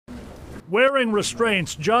Wearing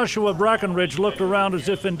restraints, Joshua Brackenridge looked around as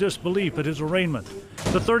if in disbelief at his arraignment.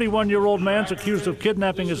 The 31-year-old man's accused of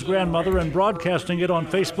kidnapping his grandmother and broadcasting it on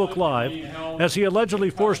Facebook Live as he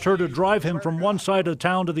allegedly forced her to drive him from one side of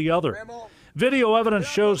town to the other. Video evidence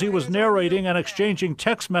shows he was narrating and exchanging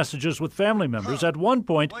text messages with family members, at one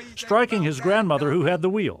point striking his grandmother who had the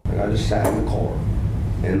wheel. I just sat in the car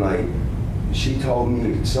and she told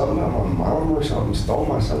me something about my mom or something, stole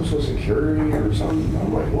my Social Security or something.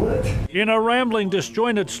 I'm like, what? In a rambling,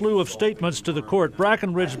 disjointed slew of statements to the court,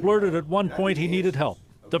 Brackenridge blurted at one point he needed help.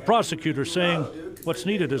 The prosecutor saying what's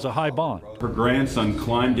needed is a high bond. Her grandson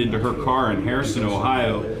climbed into her car in Harrison,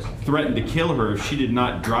 Ohio, threatened to kill her if she did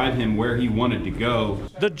not drive him where he wanted to go.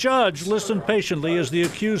 The judge listened patiently as the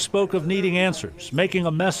accused spoke of needing answers, making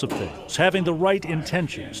a mess of things, having the right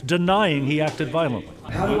intentions, denying he acted violently.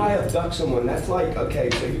 How do I abduct someone? That's like, okay,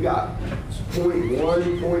 so you got point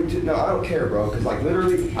 1, point 2. No, I don't care, bro, because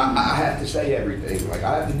literally I have to say everything. I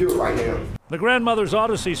have to do it right now. The grandmother's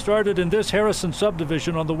odyssey started in this Harrison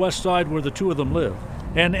subdivision on the west side where the two of them live,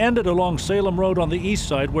 and ended along Salem Road on the east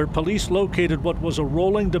side where police located what was a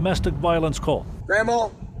rolling domestic violence call. Grandma,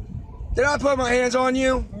 did I put my hands on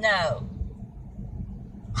you? No.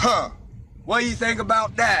 Huh. What do you think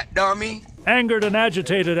about that, dummy? Angered and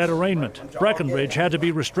agitated at arraignment, Brackenridge had to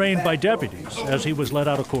be restrained by deputies as he was let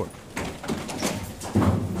out of court.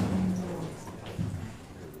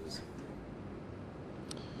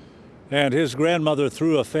 And his grandmother,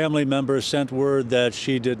 through a family member, sent word that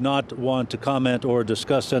she did not want to comment or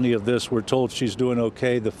discuss any of this. We're told she's doing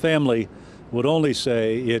okay. The family would only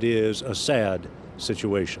say it is a sad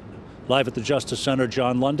situation. Live at the Justice Center,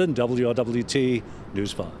 John London, WLWT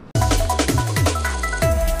News 5.